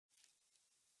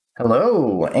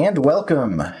Hello and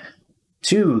welcome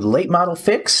to Late Model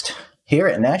Fixed here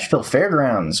at Nashville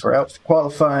Fairgrounds. We're out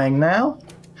qualifying now.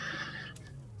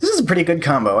 This is a pretty good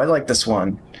combo. I like this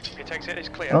one.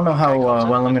 I don't know how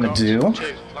well I'm going to do.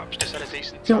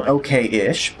 Feeling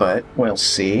okay-ish, but we'll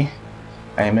see.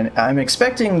 I'm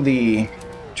expecting the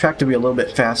track to be a little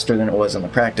bit faster than it was in the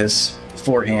practice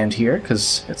beforehand here,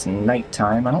 because it's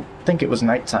nighttime. I don't think it was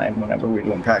nighttime whenever we were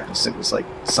doing practice. It was like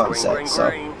sunset, so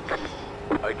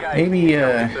maybe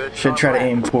should try to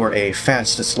aim for a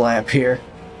fastest lap here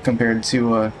compared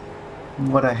to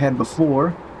what I had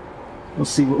before. We'll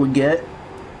see what we get.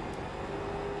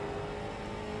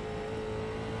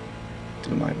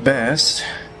 Do my best.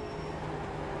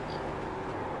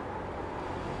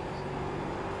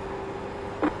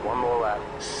 One more lap.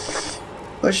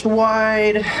 Pushed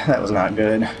wide. That was not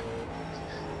good.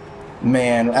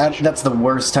 Man, that's the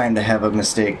worst time to have a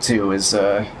mistake too, is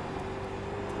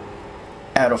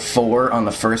out of 4 on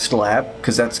the first lap,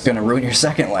 because that's going to ruin your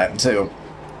second lap too.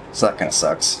 So that kind of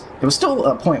sucks. It was still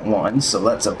a 0.1, so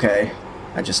that's okay.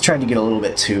 I just tried to get a little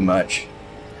bit too much.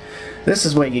 This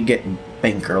is why you get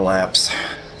banker laps.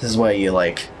 This is why you,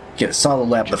 like, get a solid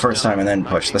lap the first time and then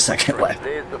push the second lap.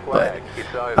 But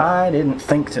I didn't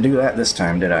think to do that this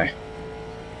time, did I?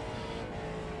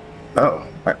 Oh,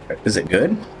 is it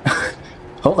good?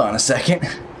 Hold on a second.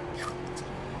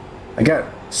 I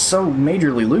got so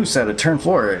majorly loose out of turn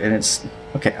 4, and it's...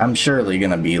 Okay, I'm surely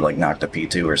gonna be, like, knocked to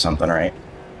P2 or something, right?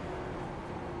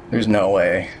 There's no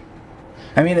way.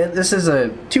 I mean, this is a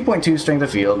 2.2 strength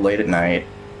of field late at night.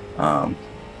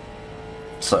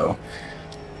 So,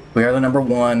 we are the number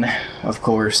 1, of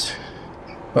course.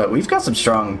 But we've got some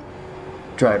strong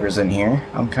drivers in here.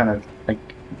 I'm kind of, like,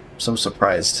 so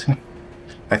surprised.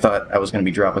 I thought I was going to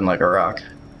be dropping like a rock.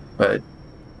 But,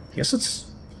 I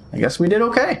guess we did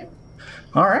okay.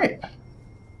 Alright.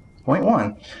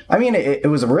 0.1. I mean, it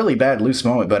was a really bad loose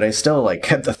moment, but I still, like,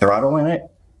 kept the throttle in it.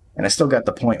 And I still got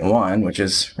the 0.1, which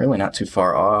is really not too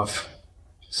far off.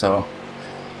 So,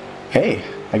 hey,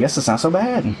 I guess it's not so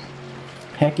bad.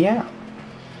 Heck yeah.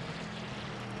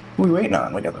 What are we waiting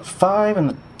on? We got the 5 and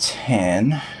the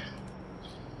 10.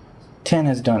 10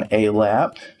 has done a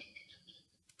lap.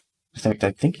 In fact,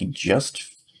 I think he just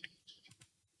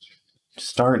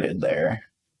started there.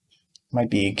 Might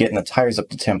be getting the tires up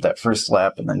to temp that first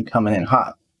lap and then coming in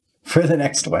hot for the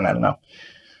next one. I don't know.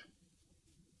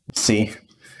 Let's see.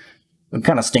 We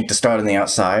kind of stink to start on the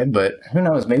outside, but who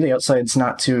knows? Maybe the outside's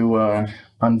not too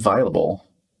unviable.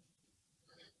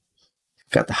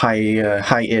 Got the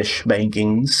high-ish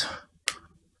bankings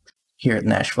here at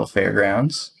Nashville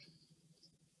Fairgrounds.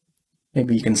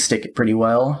 Maybe you can stick it pretty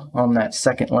well on that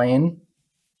second lane.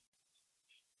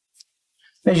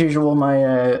 As usual,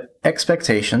 my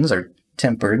expectations are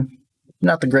tempered.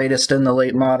 Not the greatest in the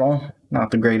late model.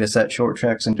 Not the greatest at short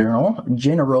tracks in general.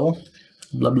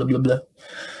 Blah, blah, blah, blah.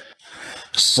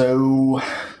 So,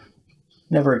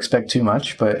 never expect too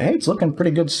much, but hey, it's looking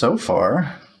pretty good so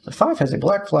far. The 5 has a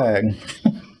black flag.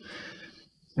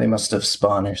 They must have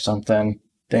spun or something.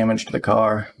 Damaged the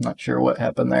car. Not sure what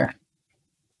happened there.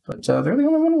 But they're the only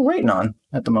one we're waiting on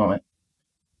at the moment.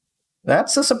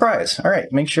 That's a surprise.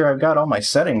 Alright, make sure I've got all my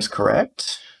settings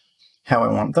correct. How I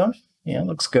want them. Yeah,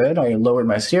 looks good. I lowered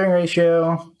my steering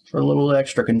ratio for a little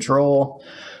extra control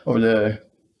over the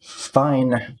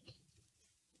fine,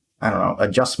 I don't know,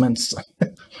 adjustments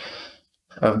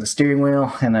of the steering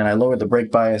wheel. And then I lowered the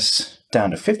brake bias down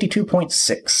to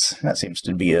 52.6. That seems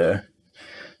to be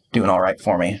doing all right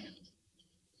for me.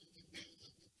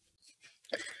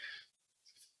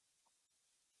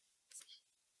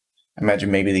 I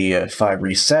imagine maybe the 5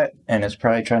 reset, and it's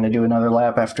probably trying to do another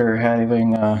lap after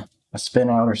having a spin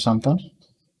out or something.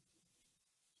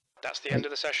 That's the end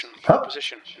of the session. Pole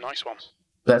position. Nice one.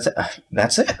 That's it.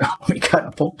 That's it. We got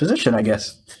a pole position, I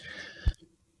guess.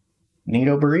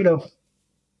 Neato burrito.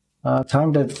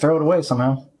 Time to throw it away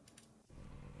somehow.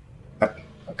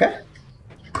 Okay.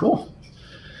 Cool.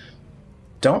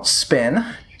 Don't spin.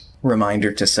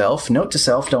 Reminder to self. Note to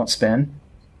self, don't spin.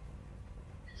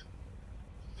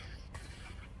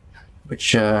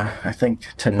 Which, I think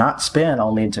to not spin,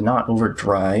 I'll need to not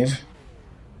overdrive.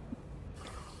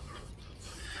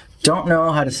 Don't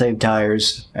know how to save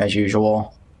tires, as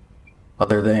usual.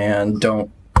 Other than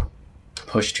don't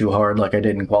push too hard like I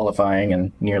did in qualifying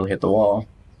and nearly hit the wall.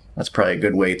 That's probably a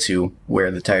good way to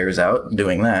wear the tires out,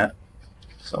 doing that.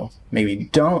 So, maybe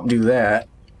don't do that.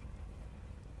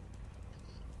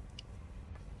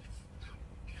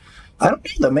 I don't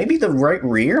know, though. Maybe the right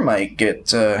rear might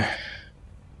get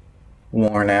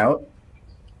worn out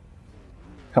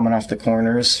coming off the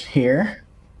corners here.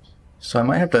 So I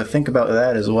might have to think about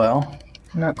that as well.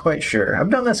 I'm not quite sure. I've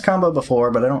done this combo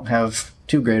before, but I don't have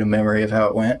too great a memory of how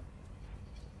it went.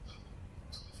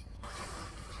 I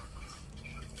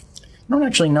don't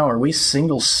actually know. Are we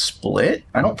single split?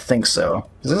 I don't think so.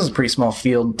 Because this is a pretty small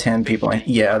field, 10 people.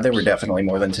 Yeah, there were definitely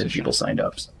more than 10 people signed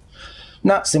up. So.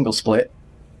 Not single split.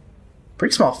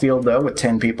 Pretty small field, though, with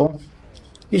 10 people.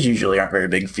 These usually aren't very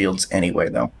big fields anyway,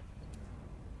 though.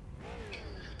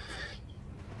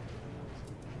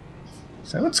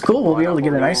 So it's cool. We'll be able to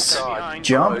get a nice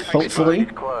jump, hopefully.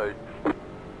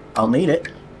 I'll need it.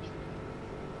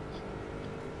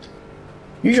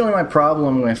 Usually my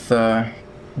problem with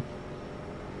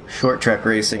short track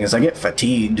racing is I get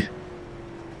fatigued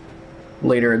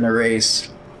later in the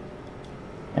race.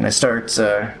 And I start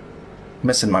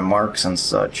missing my marks and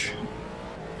such.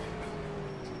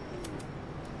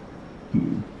 Yeah,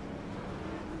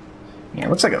 it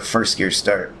looks like a first gear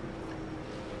start.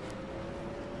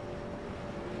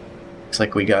 Looks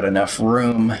like we got enough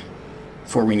room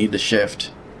before we need to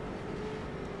shift.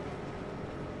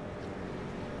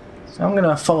 So I'm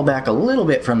gonna fall back a little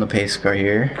bit from the pace car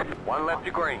here. One left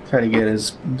to green. Try to get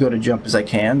as good a jump as I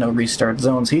can. No restart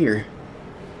zones here.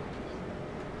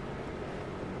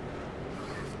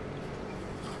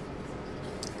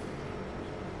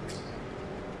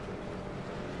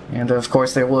 And of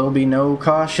course there will be no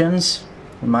cautions.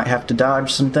 We might have to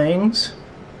dodge some things.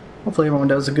 Hopefully everyone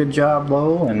does a good job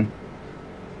though, and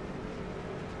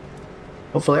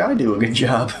hopefully I do a good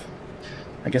job.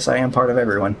 I guess I am part of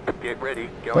everyone. Get ready,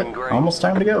 going green. Almost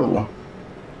time to go.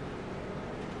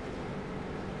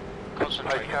 Pace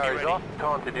car is off,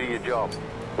 time to do your job.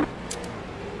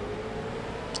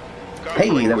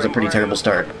 Hey, that was a pretty terrible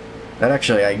start. That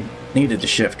actually, I needed to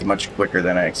shift much quicker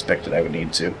than I expected I would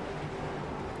need to.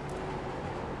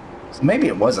 So maybe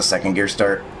it was a second gear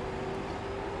start,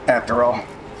 after all.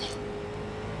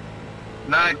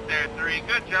 Nice there, 3.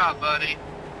 Good job, buddy.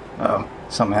 Oh,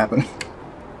 something happened.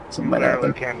 Something might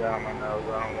happen. Came down my nose.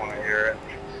 I don't want to hear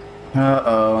it.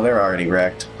 Uh-oh, they're already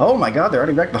wrecked. Oh my god, they're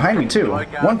already wrecked behind me too.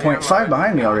 1.5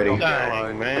 behind me already.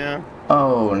 Dang, man.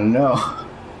 Oh no.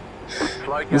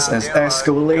 This has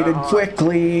escalated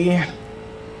quickly.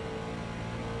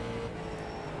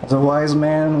 As a wise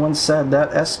man once said,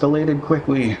 that escalated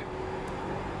quickly.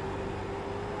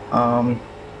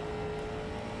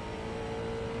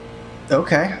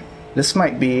 Okay. This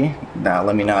might be... Nah,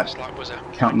 let me not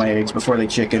count my eggs before they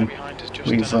chicken.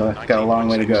 We've got a long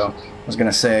way to go. I was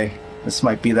gonna say, this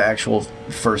might be the actual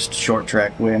first short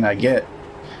track win I get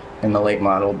in the late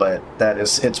model, but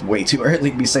it's way too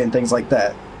early to be saying things like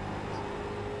that.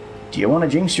 Do you want to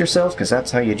jinx yourself? Because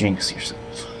that's how you jinx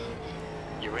yourself.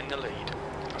 You're in the lead.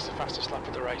 That's the fastest lap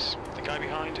of the race. The guy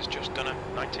behind has just done a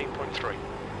 19.3.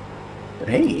 But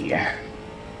hey,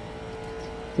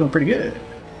 feeling pretty good.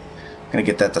 Gonna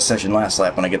get that decision last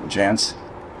lap when I get the chance.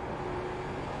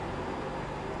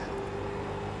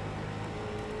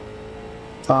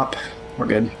 Top, we're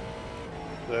good.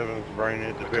 7's bringing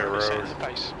it to pit road. The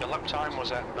pace. The lap time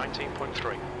was at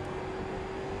 19.3.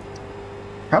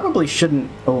 Probably shouldn't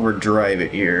overdrive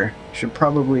it here. Should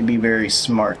probably be very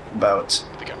smart about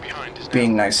The guy behind is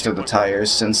being nice to the tires,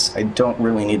 since I don't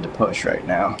really need to push right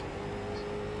now.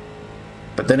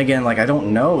 But then again, like, I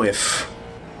don't know if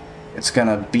it's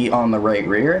gonna be on the right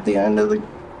rear at the end of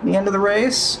the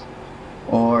race,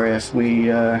 or if we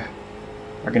are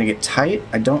gonna get tight.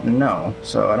 I don't know,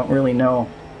 so I don't really know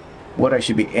what I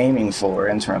should be aiming for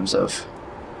in terms of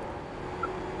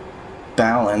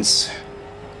balance.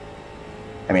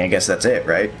 I mean, I guess that's it,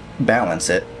 right? Balance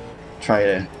it. Try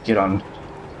to get on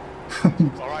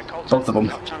Alright, Colton, both of them.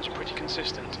 lap times are pretty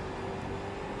consistent.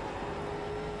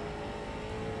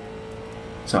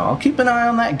 So I'll keep an eye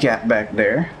on that gap back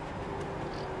there.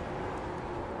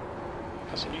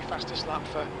 That's a new fastest lap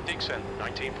for Dixon,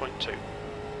 19.2.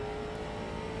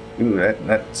 Ooh,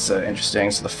 that's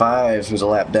interesting. So the 5, who's a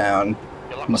lap down,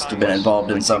 Your lap must time have been was involved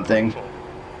in something,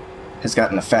 19.4. has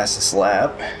gotten the fastest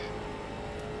lap.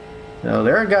 So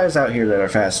there are guys out here that are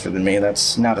faster than me.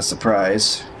 That's not a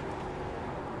surprise.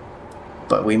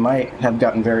 But we might have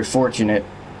gotten very fortunate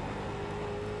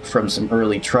from some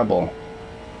early trouble.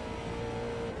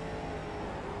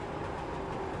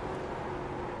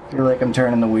 Feel like I'm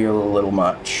turning the wheel a little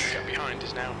much. The guy behind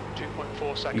is now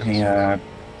 2.4 seconds. Yeah,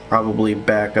 probably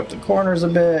back up the corners a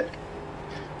bit.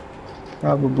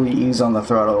 Probably ease on the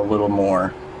throttle a little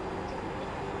more.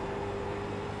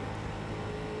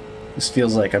 This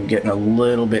feels like I'm getting a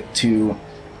little bit too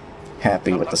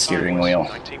happy with the steering wheel.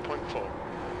 19.4.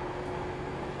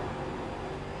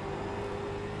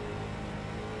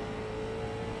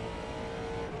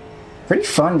 Pretty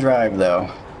fun drive,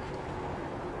 though.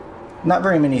 Not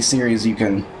very many series you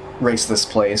can race this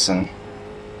place and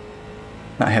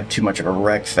not have too much of a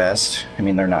wreck fest. I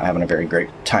mean, they're not having a very great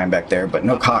time back there, but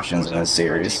no cautions in this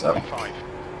series, so.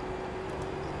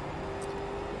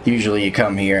 Usually you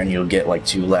come here and you'll get like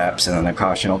 2 laps and then the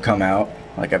caution will come out,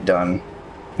 like I've done,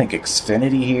 I think,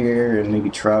 Xfinity here and maybe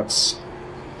trucks.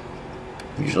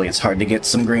 Usually it's hard to get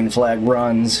some green flag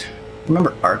runs. I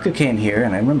remember Arca came here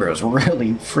and I remember it was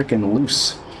really freaking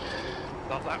loose.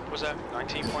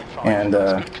 And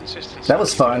that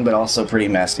was fun, but also pretty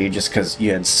messy just because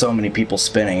you had so many people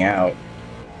spinning out.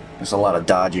 There's a lot of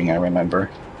dodging, I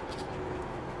remember.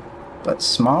 But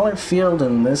smaller field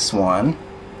in this one.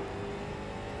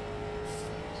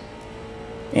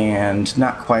 And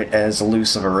not quite as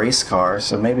loose of a race car,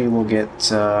 so maybe we'll get...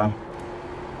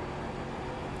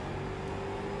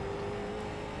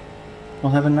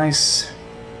 we'll have a nice,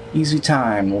 easy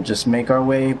time. We'll just make our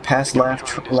way past lap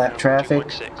traffic.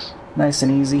 Nice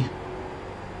and easy.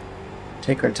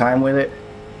 Take our time with it.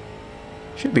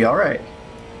 Should be alright.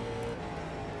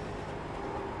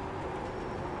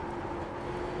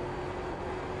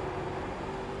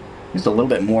 Used a little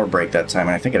bit more brake that time,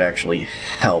 and I think it actually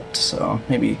helped, so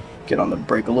maybe get on the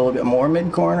brake a little bit more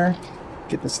mid-corner.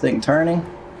 Get this thing turning.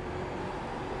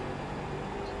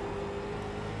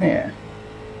 Yeah.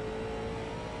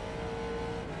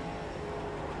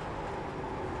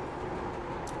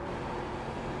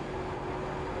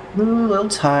 Ooh, a little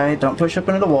tight. Don't push up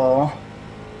into the wall.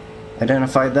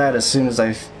 Identified that as soon as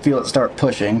I feel it start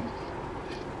pushing.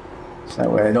 So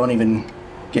that way I don't even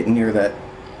get near that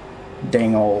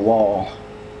dang old wall.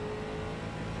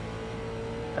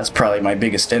 That's probably my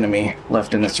biggest enemy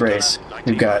left in this race.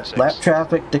 We've got lap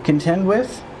traffic to contend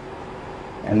with,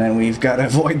 and then we've got to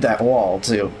avoid that wall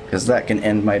too, because that can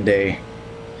end my day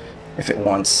if it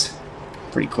wants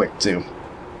pretty quick too.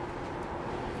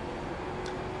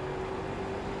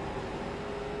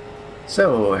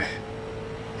 So,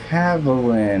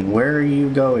 Haviland, where are you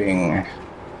going?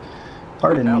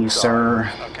 Pardon me, sir.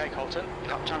 Okay, Colton.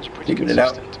 Lap times are pretty Figured it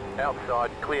out. consistent.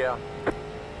 Outside, clear.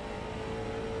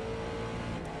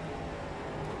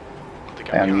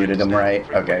 I unmuted him right.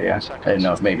 Okay, yeah. I didn't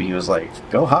know if maybe he was like,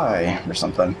 go high or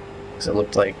something. Because it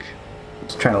looked like he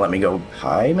was trying to let me go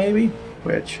high, maybe?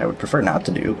 Which I would prefer not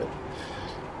to do, but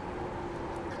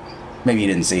maybe he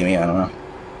didn't see me, I don't know.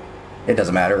 It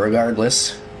doesn't matter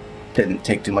regardless. Didn't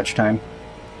take too much time.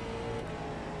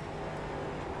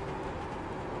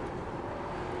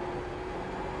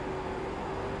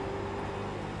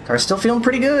 Car's still feeling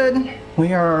pretty good.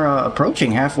 We are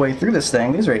approaching halfway through this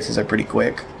thing. These races are pretty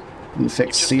quick. New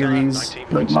fixed series,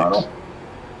 late model.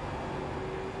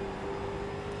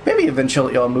 Maybe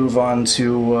eventually I'll move on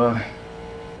to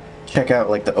check out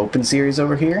like the open series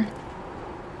over here.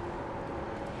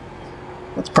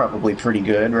 That's probably pretty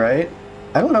good, right?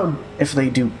 I don't know if they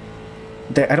do.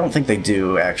 I don't think they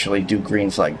do actually do green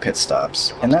flag pit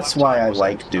stops, and that's why I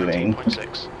like doing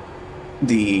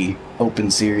the open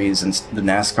series and the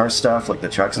NASCAR stuff, like the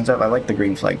trucks and stuff. I like the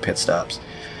green flag pit stops.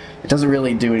 It doesn't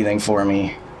really do anything for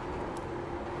me,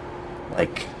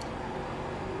 like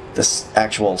the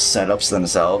actual setups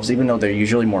themselves, even though they're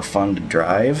usually more fun to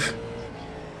drive.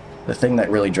 The thing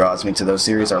that really draws me to those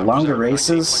series are longer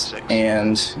races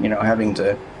and, you know, having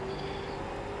to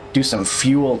do some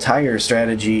fuel tire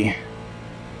strategy.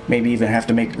 Maybe even have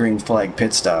to make a green flag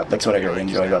pit stop. That's what I really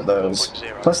enjoy about those.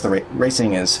 Plus the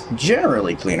racing is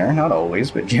generally cleaner, not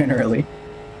always, but generally.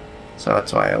 So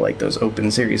that's why I like those open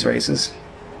series races.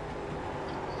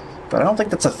 But I don't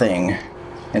think that's a thing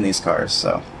in these cars,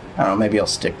 so I don't know, maybe I'll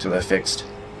stick to the fixed.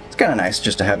 It's kind of nice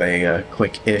just to have a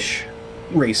quick-ish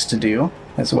race to do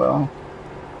as well.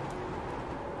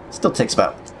 Still takes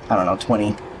about, I don't know,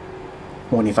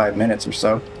 25 minutes or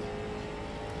so.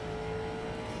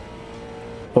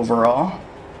 Overall,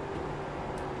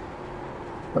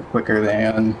 but quicker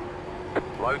than...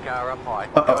 Low car up high.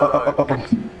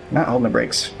 Not holding the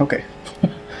brakes. Okay.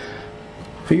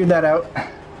 Figured that out.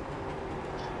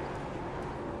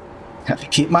 Have to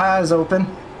keep my eyes open.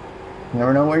 You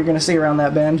never know what you're going to see around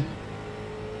that bend.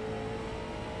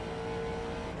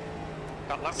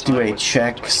 Let's do a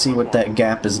check, see what that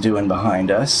gap is doing behind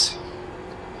us.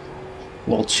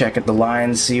 We'll check at the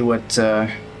line, see what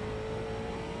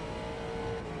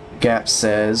gap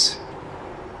says.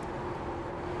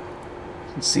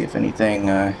 Let's see if anything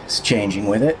is changing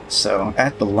with it. So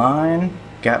at the line,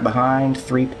 gap behind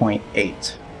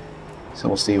 3.8. So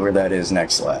we'll see where that is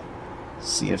next lap.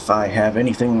 See if I have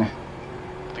anything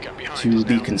to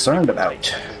be concerned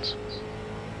about.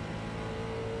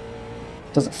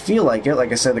 Doesn't feel like it.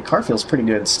 Like I said, the car feels pretty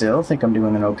good still. I think I'm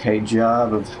doing an okay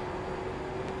job of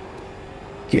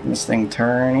getting this thing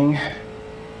turning.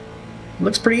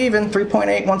 Looks pretty even.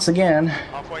 3.8 once again.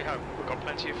 Halfway home. We've got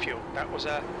plenty of fuel. That was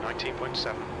a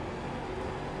 19.7.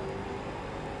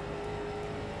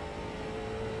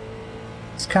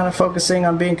 It's kind of focusing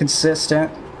on being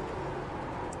consistent.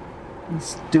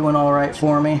 It's doing all right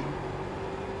for me.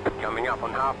 Coming up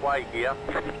on halfway here.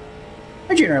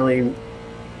 I generally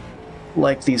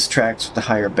like these tracks with the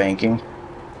higher banking.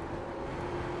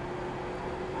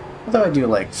 Although I do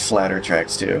like flatter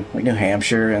tracks too. Like New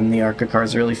Hampshire and the ARCA car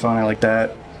is really fun. I like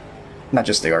that. Not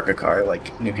just the ARCA car, I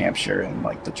like New Hampshire and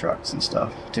like the trucks and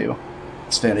stuff too.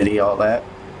 Xfinity, all that.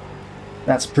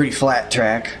 That's a pretty flat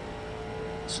track.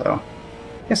 So,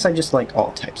 I guess I just like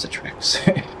all types of tracks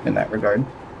in that regard.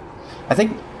 I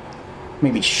think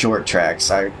maybe short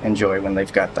tracks I enjoy when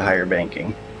they've got the higher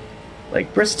banking.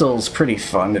 Like Bristol's pretty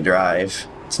fun to drive.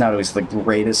 It's not always the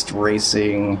greatest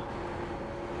racing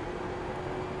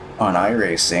on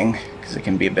iRacing because it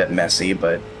can be a bit messy,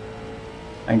 but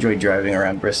I enjoy driving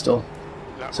around Bristol.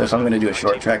 So if I'm going to do a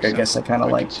short track, I guess I kind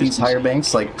of like these higher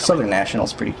banks. Like Southern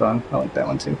National's pretty fun. I like that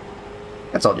one too.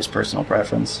 That's all just personal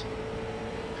preference.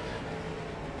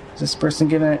 Is this person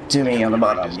giving it to me on the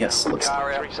bottom? Yes, it looks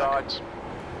Car like. outside.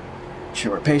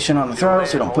 Sure, we're patient on the throttle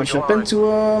so we don't push up into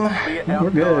them. We're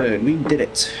good. We did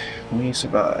it. We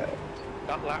survived.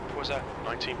 That lap was a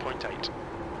 19.8.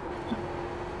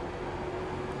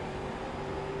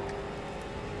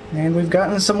 And we've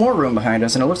gotten some more room behind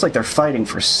us, and it looks like they're fighting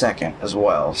for second as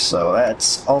well, so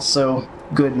that's also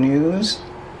good news.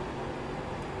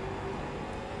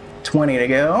 20 to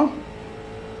go.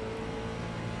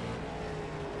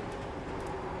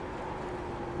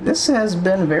 This has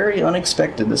been very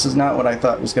unexpected. This is not what I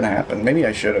thought was going to happen. Maybe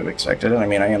I should have expected it. I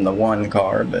mean, I am the one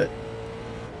car, but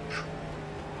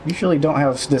usually don't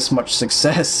have this much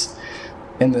success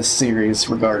in this series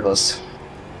regardless.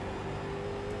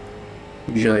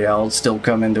 Usually I'll still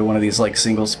come into one of these like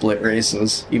single split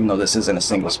races, even though this isn't a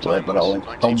single split, but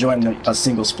I'll join a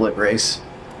single split race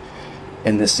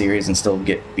in this series and still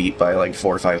get beat by like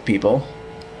 4 or 5 people.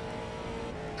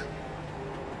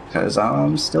 Because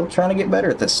I'm still trying to get better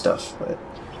at this stuff, but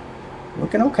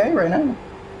looking okay right now.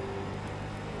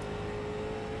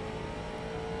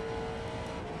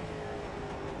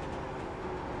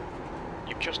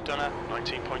 You've just done a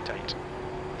 19.8.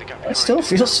 The gap It still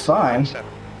feels fine.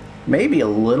 Maybe a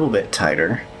little bit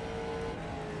tighter,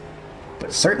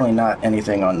 but certainly not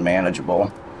anything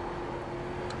unmanageable.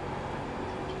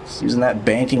 Just using that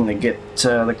banking to get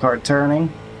the car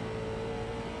turning.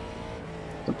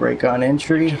 The brake on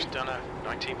entry. Just done a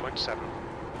 19.7.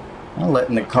 I'm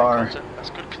letting the car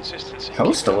That's good consistency.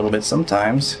 coast a little bit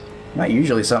sometimes. Not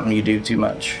usually something you do too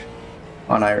much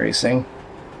on iRacing,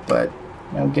 but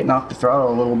you know, getting off the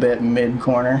throttle a little bit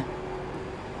mid-corner,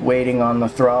 waiting on the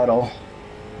throttle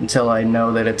until I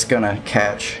know that it's gonna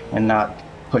catch and not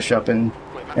push up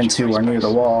into or near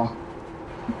the wall,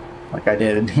 like I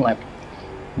did in lap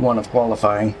 1 of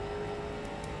qualifying.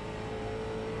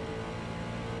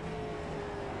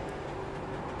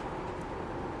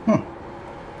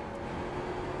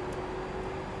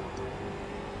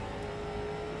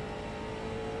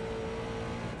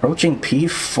 Approaching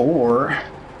P4,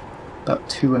 about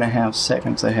 2.5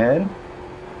 seconds ahead.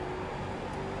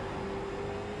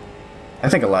 I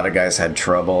think a lot of guys had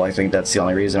trouble. I think that's the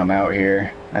only reason I'm out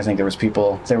here. I think there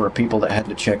were people that had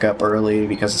to check up early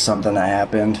because of something that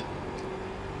happened.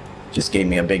 Just gave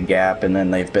me a big gap, and then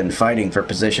they've been fighting for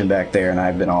position back there, and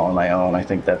I've been all on my own. I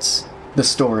think that's the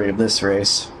story of this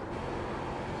race.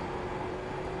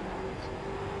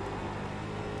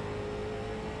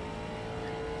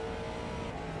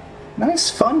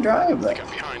 Nice, fun drive, though. The gap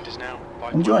behind is now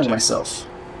Enjoying myself.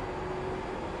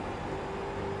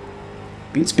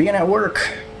 Beats being at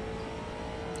work.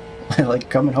 I like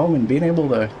coming home and being able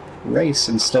to race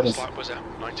instead of lap was a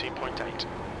 19.8.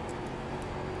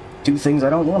 do things I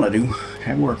don't want to do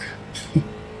at work.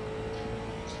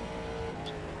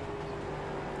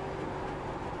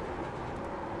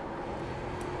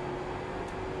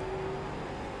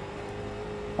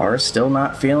 Are still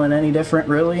not feeling any different,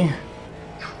 really.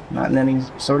 Not in any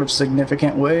sort of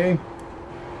significant way.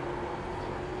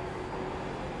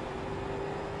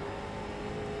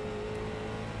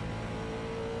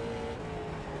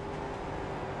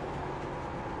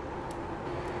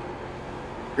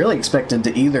 Really expected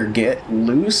to either get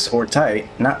loose or tight,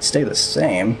 not stay the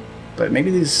same, but maybe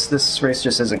this race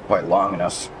just isn't quite long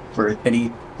enough for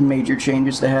any major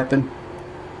changes to happen.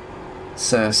 It's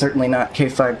certainly not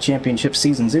K5 Championship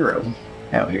Season 0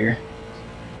 out here.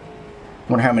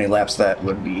 Wonder how many laps that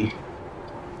would be.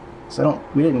 So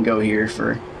we didn't go here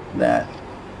for that.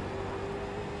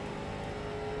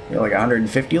 Like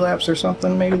 150 laps or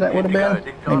something, maybe that would have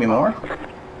been? Maybe more?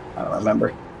 I don't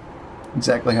remember.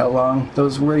 exactly how long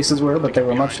those races were, but they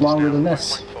were much longer than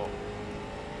this. 5.4.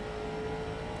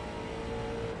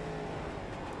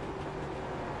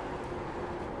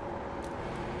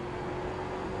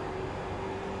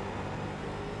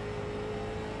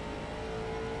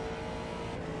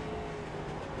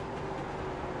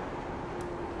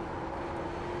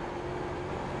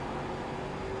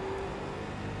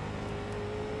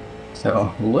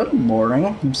 So, a little boring.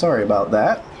 I'm sorry about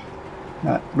that.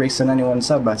 Not racing anyone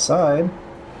side by side.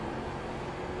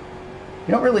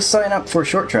 You don't really sign up for a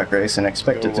short track race and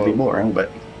expect it to be boring,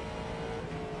 but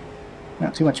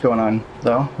not too much going on,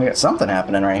 though. We got something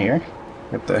happening right here.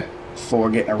 Got the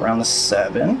 4 getting around the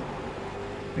 7.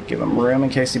 Give him room in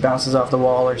case he bounces off the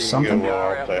wall or something.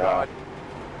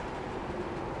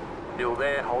 Still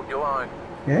there, hold your line.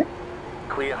 Okay.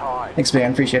 Clear high. Thanks,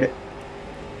 man. Appreciate it.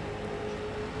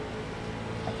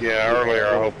 Yeah, earlier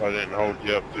I hope I didn't hold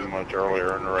you up too much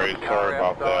earlier in the race. Sorry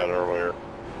about that earlier.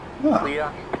 Oh,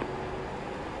 Clear.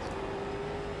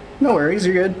 no worries,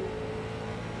 you're good.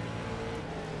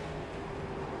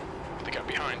 The gap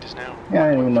behind is now. Yeah, I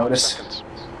didn't even 1.5 notice. seconds.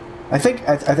 I think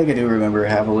I do remember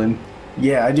Haviland.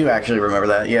 Yeah, I do actually remember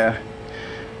that. Yeah.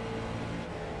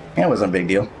 Yeah, it wasn't a big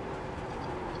deal.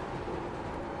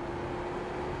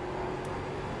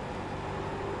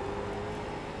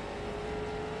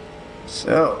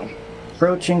 So,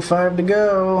 approaching 5 to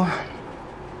go.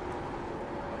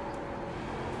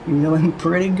 Feeling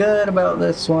pretty good about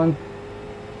this one.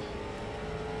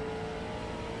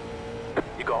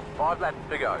 You got 5 laps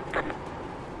to go.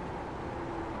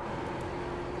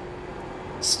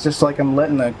 It's just like I'm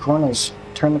letting the corners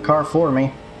turn the car for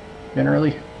me,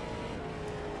 generally.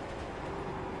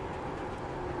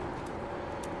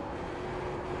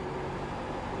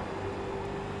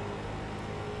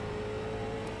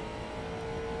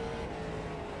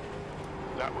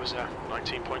 That was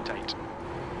 19.8.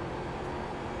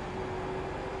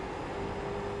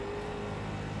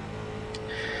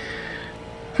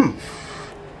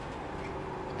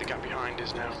 The gap behind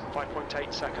is now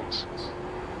 5.8 seconds.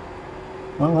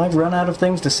 Well, I've run out of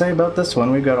things to say about this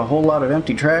one. We've got a whole lot of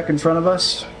empty track in front of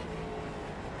us.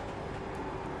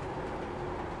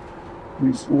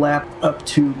 We've lapped up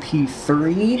to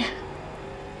P3.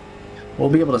 We'll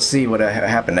be able to see what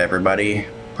happened to everybody,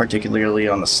 particularly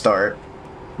on the start.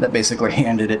 That basically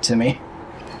handed it to me.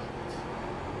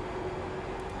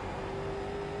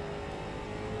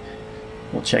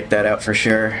 We'll check that out for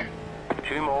sure.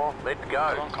 2 more, let's Come go.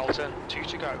 on, Colton. 2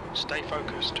 to go. Stay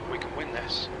focused. We can win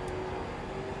this.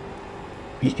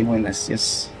 We can win this,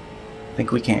 yes. I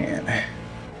think we can.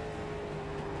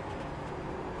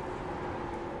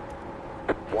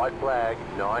 White flag,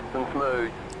 nice and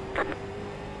smooth.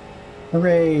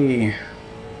 Hooray!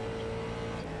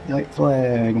 White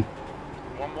flag.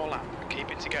 1 more lap.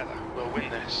 Keep it together. We'll win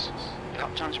this.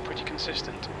 Lap times are pretty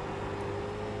consistent.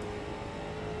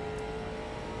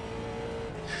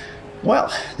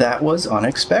 Well, that was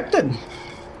unexpected.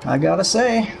 I gotta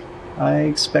say, I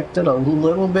expected a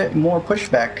little bit more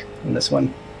pushback in this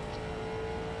one.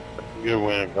 Good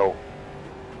win, go.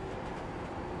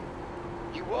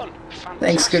 You won. Fantastic.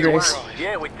 Thanks, good race. drive.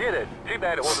 Yeah, we did it. Too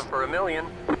bad it wasn't for $1 million.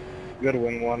 Good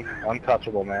win one.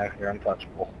 Untouchable, man. You're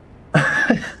untouchable.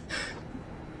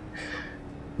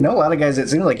 You know, a lot of guys, it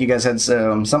seemed like you guys had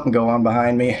something go on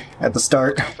behind me at the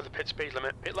start. Time for the pit speed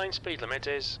limit. Pit lane speed limit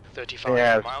is 35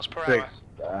 Yeah, miles per big,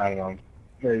 hour. I don't know.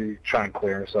 Maybe trying to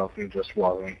clear himself and just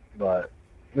wasn't. But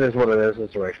it is what it is.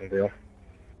 It's a racing deal.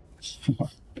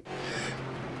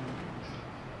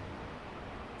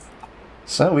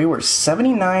 So we were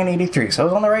 79.83, so I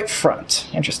was on the right front.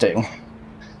 Interesting.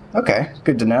 Okay,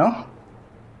 good to know.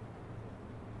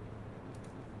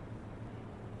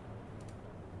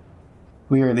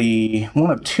 We are the one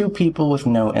of 2 people with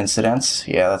no incidents.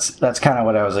 Yeah, that's kind of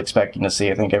what I was expecting to see.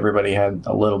 I think everybody had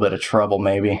a little bit of trouble,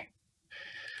 maybe.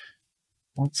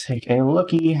 Let's take a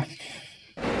lookie.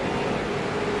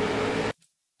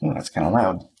 Oh, that's kind of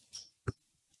loud.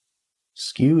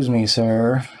 Excuse me,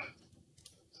 sir.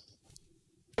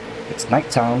 It's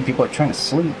nighttime. People are trying to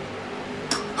sleep.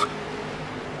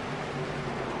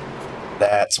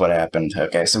 That's what happened.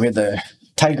 Okay, so we had the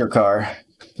Tiger car.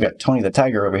 We got Tony the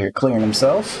Tiger over here clearing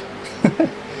himself.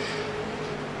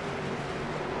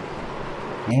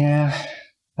 Yeah,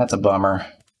 that's a bummer.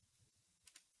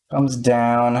 Comes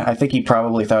down. I think he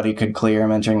probably thought he could clear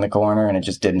him entering the corner, and it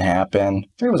just didn't happen.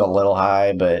 It was a little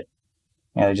high, but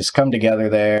yeah, they just come together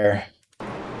there.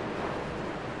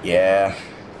 Yeah.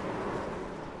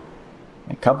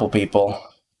 A couple people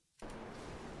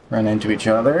run into each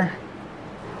other.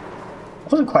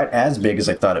 It wasn't quite as big as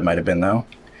I thought it might have been, though.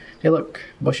 Hey, look,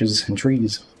 bushes and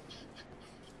trees.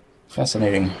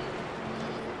 Fascinating.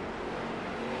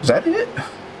 Is that it?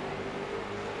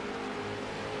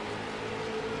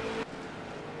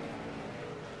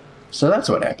 So that's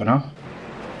what happened, huh?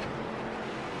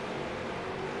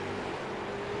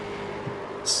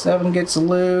 7 gets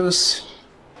loose.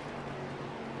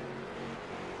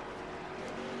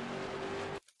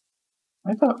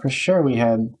 I thought for sure we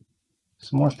had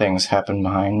some more things happen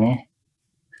behind me.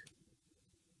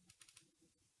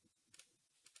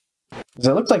 Because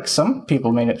it looked like some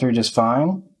people made it through just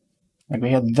fine. Like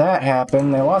we had that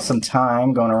happen. They lost some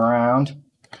time going around.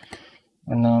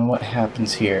 And then what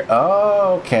happens here?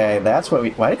 Oh, okay. That's what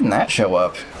we... Why didn't that show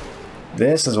up?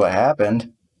 This is what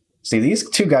happened. See, these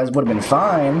two guys would have been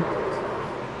fine.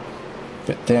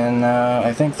 But then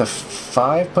I think the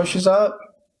 5 pushes up.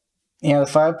 Yeah, the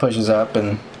 5 pushes up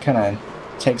and kind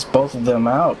of takes both of them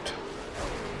out.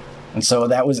 And so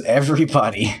that was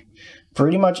everybody.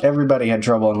 Pretty much everybody had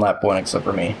trouble in lap 1 except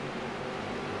for me.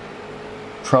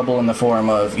 Trouble in the form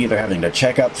of either having to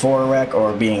check up for a wreck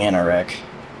or being in a wreck.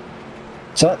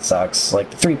 So that sucks. Like,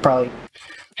 the 3 probably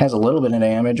has a little bit of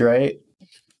damage, right?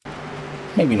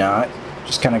 Maybe not.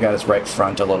 Just kind of got his right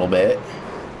front a little bit.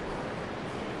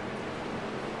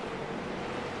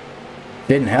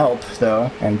 Didn't help, though,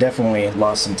 and definitely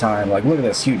lost some time. Like, look at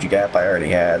this huge gap I already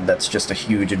had. That's just a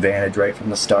huge advantage right from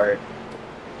the start.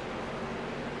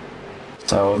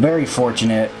 So, very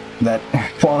fortunate that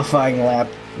qualifying lap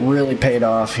really paid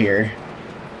off here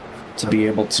to be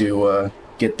able to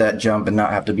get that jump and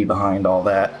not have to be behind all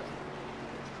that.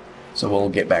 So we'll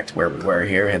get back to where we were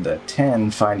here. We had the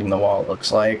 10 finding the wall, it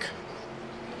looks like.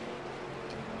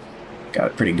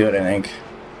 Got it pretty good, I think,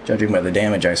 judging by the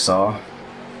damage I saw.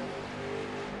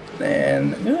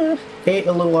 Then 8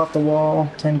 a little off the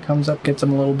wall. 10 comes up, gets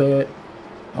him a little bit.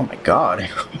 Oh my god.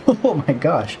 Oh my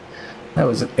gosh. That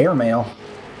was an airmail.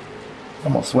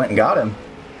 Almost went and got him.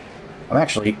 I'm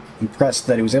actually impressed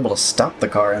that he was able to stop the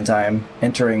car in time,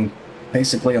 entering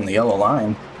basically on the yellow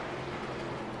line.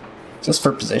 Is this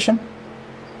for position?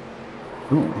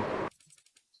 Ooh. I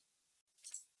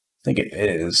think it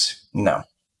is. No,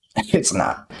 it's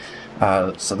not.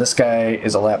 So this guy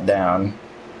is a lap down.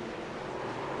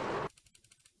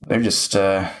 They're just,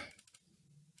 I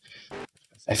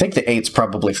think the 8's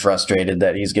probably frustrated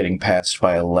that he's getting passed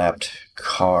by a lapped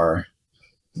car.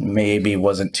 Maybe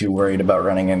wasn't too worried about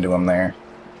running into him there.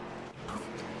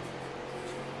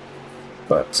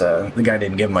 But the guy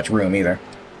didn't give much room either.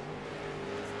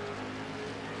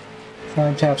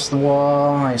 5 taps the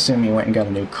wall. I assume he went and got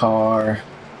a new car.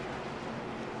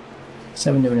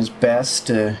 7 doing his best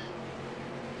to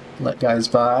let guys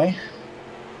by.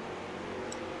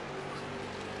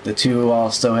 The 2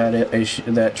 also had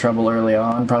that trouble early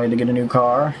on, probably to get a new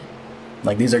car.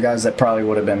 Like, these are guys that probably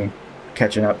would have been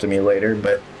catching up to me later,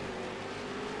 but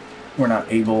we're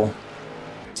not able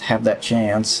to have that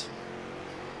chance.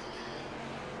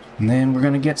 And then we're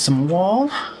gonna get some wall.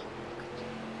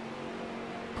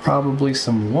 Probably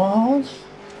some wall.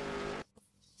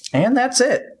 And that's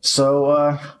it.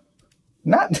 So,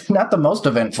 not the most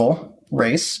eventful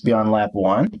race beyond lap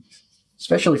 1,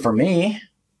 especially for me.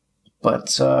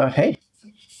 But, hey,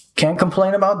 can't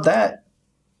complain about that.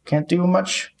 Can't do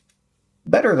much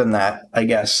better than that, I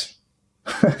guess.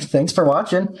 Thanks for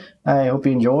watching. I hope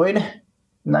you enjoyed.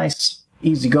 Nice,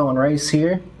 easy-going race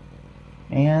here.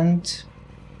 And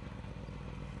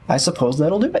I suppose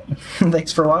that'll do it.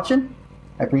 Thanks for watching.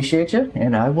 I appreciate you,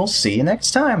 and I will see you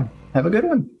next time. Have a good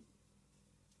one.